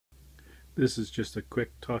This is just a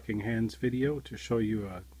quick talking hands video to show you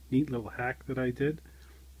a neat little hack that I did.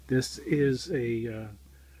 This is a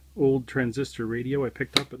old transistor radio I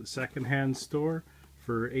picked up at the secondhand store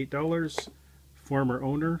for $8. Former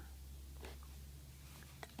owner.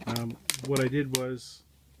 What I did was,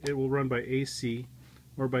 it will run by AC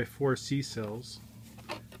or by 4 C cells.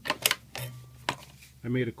 I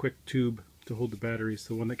made a quick tube to hold the batteries.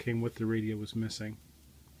 The one that came with the radio was missing.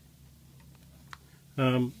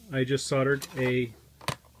 I just soldered a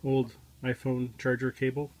old iPhone charger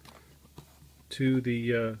cable to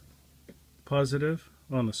the positive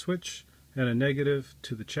on the switch and a negative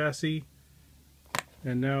to the chassis,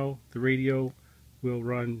 and now the radio will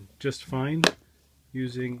run just fine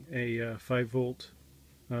using a 5 volt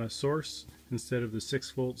source instead of the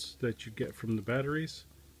 6 volts that you get from the batteries.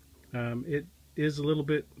 It is a little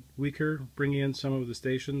bit weaker bringing in some of the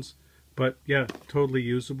stations, but yeah, totally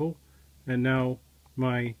usable. And now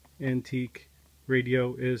my antique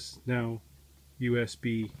radio is now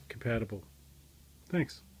USB compatible.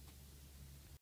 Thanks.